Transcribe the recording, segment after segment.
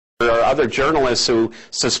There are other journalists who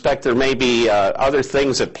suspect there may be other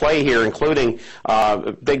things at play here, including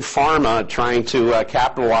big pharma trying to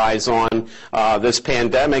capitalize on this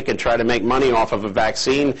pandemic and try to make money off of a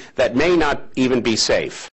vaccine that may not even be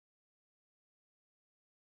safe.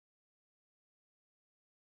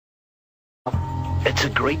 It's a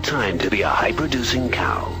great time to be a high-producing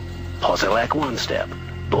cow. Posilac One Step,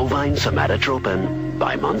 bovine somatotropin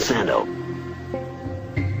by Monsanto.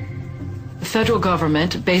 The federal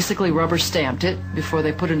government basically rubber-stamped it before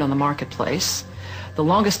they put it on the marketplace. The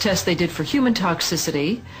longest test they did for human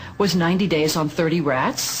toxicity was 90 days on 30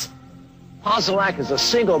 rats. Posilac is the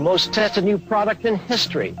single most tested new product in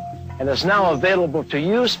history and is now available to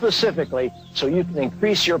you specifically so you can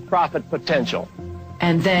increase your profit potential.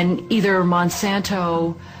 And then either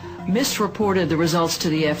Monsanto misreported the results to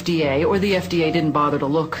the FDA, or the FDA didn't bother to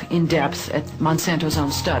look in depth at Monsanto's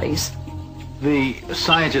own studies. The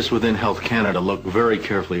scientists within Health Canada looked very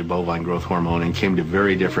carefully at bovine growth hormone and came to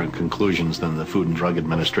very different conclusions than the Food and Drug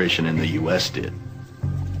Administration in the U.S. did.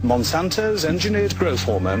 Monsanto's engineered growth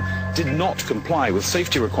hormone did not comply with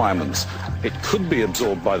safety requirements. It could be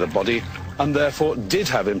absorbed by the body and therefore did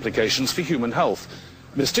have implications for human health.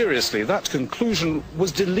 Mysteriously, that conclusion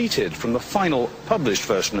was deleted from the final published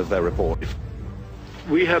version of their report.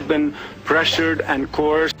 We have been pressured and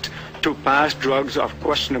coerced to pass drugs of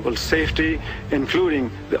questionable safety,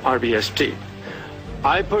 including the RBST.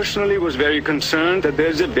 I personally was very concerned that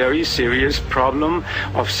there's a very serious problem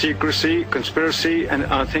of secrecy, conspiracy, and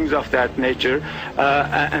things of that nature,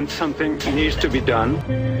 and something needs to be done.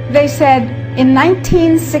 They said in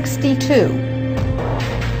 1962,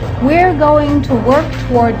 we're going to work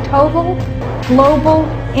toward total global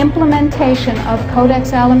implementation of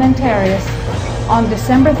Codex Alimentarius on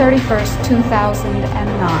December 31st,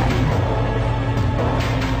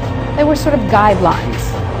 2009. They were sort of guidelines.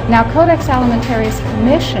 Now, Codex Alimentarius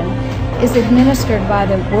Commission is administered by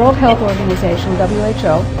the World Health Organization,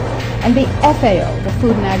 WHO, and the FAO, the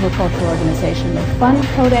Food and Agriculture Organization. They fund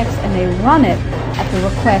Codex and they run it at the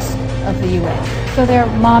request of the UN. So they're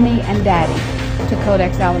mommy and daddy to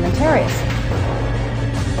Codex Alimentarius.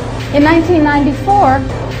 In 1994,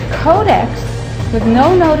 Codex, with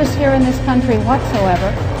no notice here in this country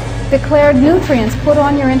whatsoever, declared nutrients, put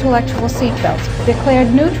on your intellectual seatbelts,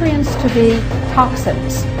 declared nutrients to be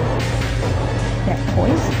toxins. They're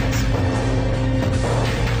poisons.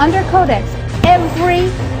 Under Codex, every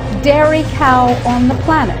dairy cow on the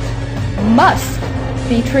planet must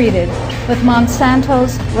be treated with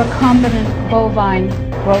Monsanto's recombinant bovine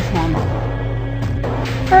growth hormone.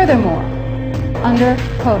 Furthermore, under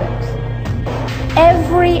Codex,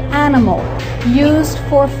 every animal used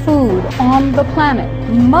for food on the planet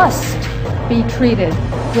must be treated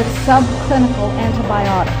with subclinical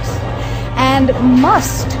antibiotics and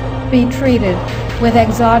must be treated with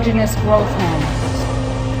exogenous growth hormones.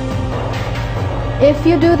 If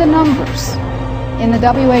you do the numbers in the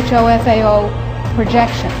WHO FAO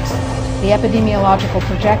projections, the epidemiological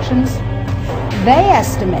projections, they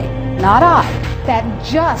estimate, not I, that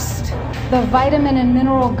just the vitamin and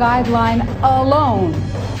mineral guideline alone,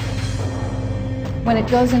 when it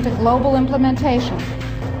goes into global implementation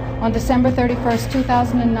on December 31st,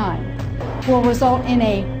 2009, will result in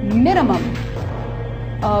a minimum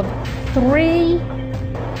of 3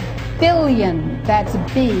 billion, that's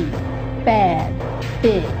B, bad,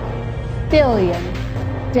 big, billion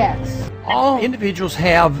deaths. All individuals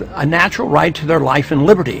have a natural right to their life and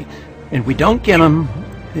liberty, and we don't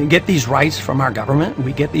get these rights from our government.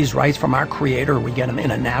 We get these rights from our Creator. We get them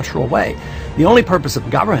in a natural way. The only purpose of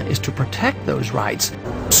government is to protect those rights.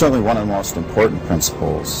 Certainly one of the most important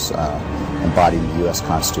principles embodied in the U.S.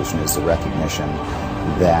 Constitution is the recognition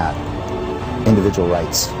that individual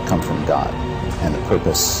rights come from God, and the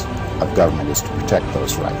purpose of government is to protect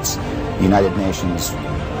those rights. The United Nations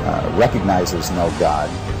recognizes no God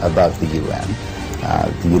above the UN.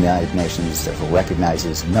 The United Nations therefore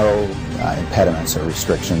recognizes no impediments or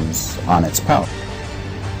restrictions on its power.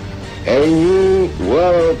 A new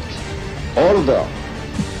world order,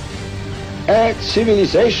 a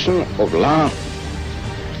civilization of love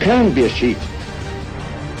can be achieved.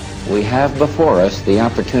 We have before us the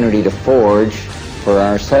opportunity to forge for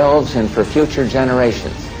ourselves and for future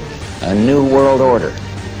generations a new world order,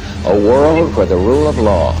 a world where the rule of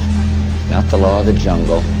law, not the law of the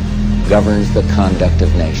jungle, governs the conduct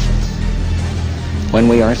of nations. When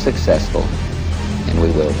we are successful, and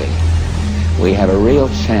we will be, we have a real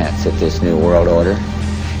chance at this new world order,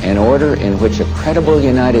 an order in which a credible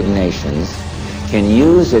United Nations can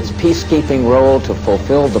use its peacekeeping role to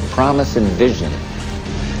fulfill the promise and vision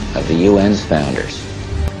of the UN's founders.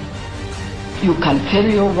 You can fill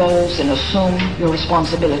your roles and assume your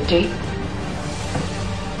responsibility,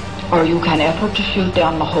 or you can effort to shoot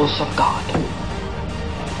down the hosts of God.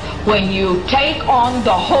 When you take on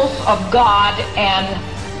the hosts of God and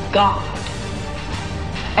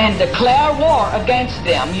declare war against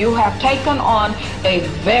them, you have taken on a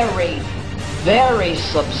very, very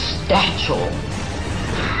substantial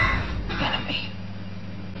enemy.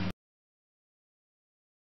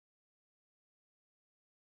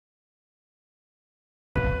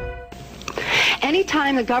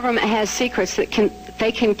 Anytime the government has secrets that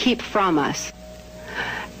they can keep from us,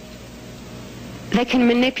 they can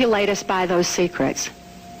manipulate us by those secrets.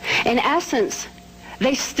 In essence,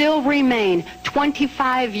 they still remain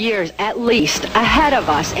 25 years at least ahead of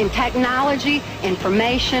us in technology,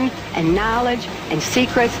 information, and knowledge, and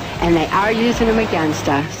secrets, and they are using them against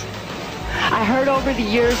us. I heard over the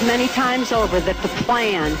years many times over that the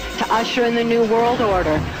plan to usher in the New World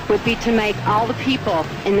Order would be to make all the people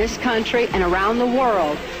in this country and around the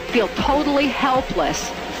world feel totally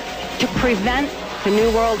helpless to prevent the New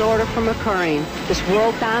World Order from occurring, this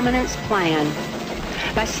world dominance plan,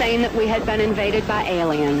 by saying that we had been invaded by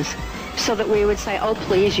aliens, so that we would say, oh,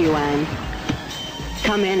 please, UN,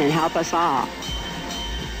 come in and help us all.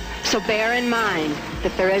 So bear in mind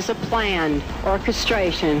that there is a planned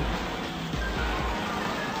orchestration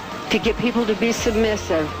to get people to be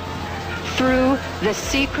submissive through the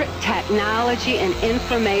secret technology and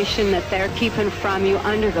information that they're keeping from you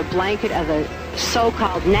under the blanket of the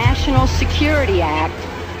so-called National Security Act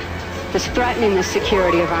that's threatening the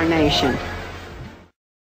security of our nation.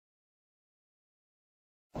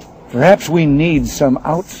 Perhaps we need some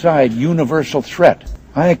outside universal threat.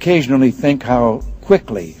 I occasionally think how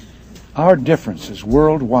quickly our differences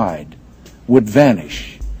worldwide would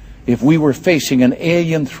vanish if we were facing an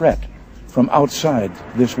alien threat from outside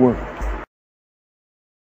this world.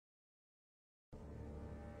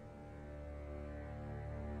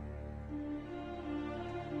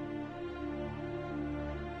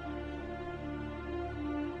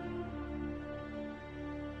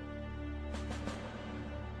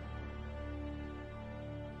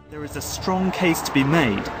 There is a strong case to be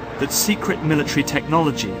made that secret military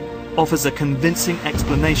technology offers a convincing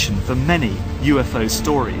explanation for many UFO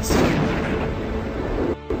stories.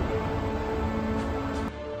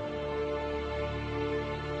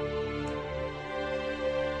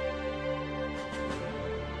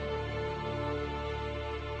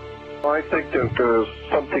 I think that there's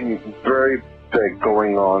something very big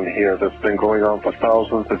going on here that's been going on for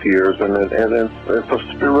thousands of years, and it's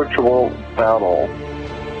a spiritual battle.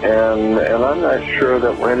 And I'm not sure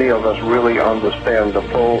that any of us really understand the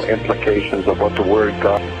full implications of what the word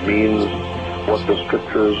God means, what the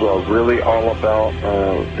scriptures are really all about.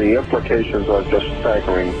 The implications are just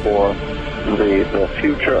staggering for the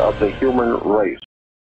future of the human race.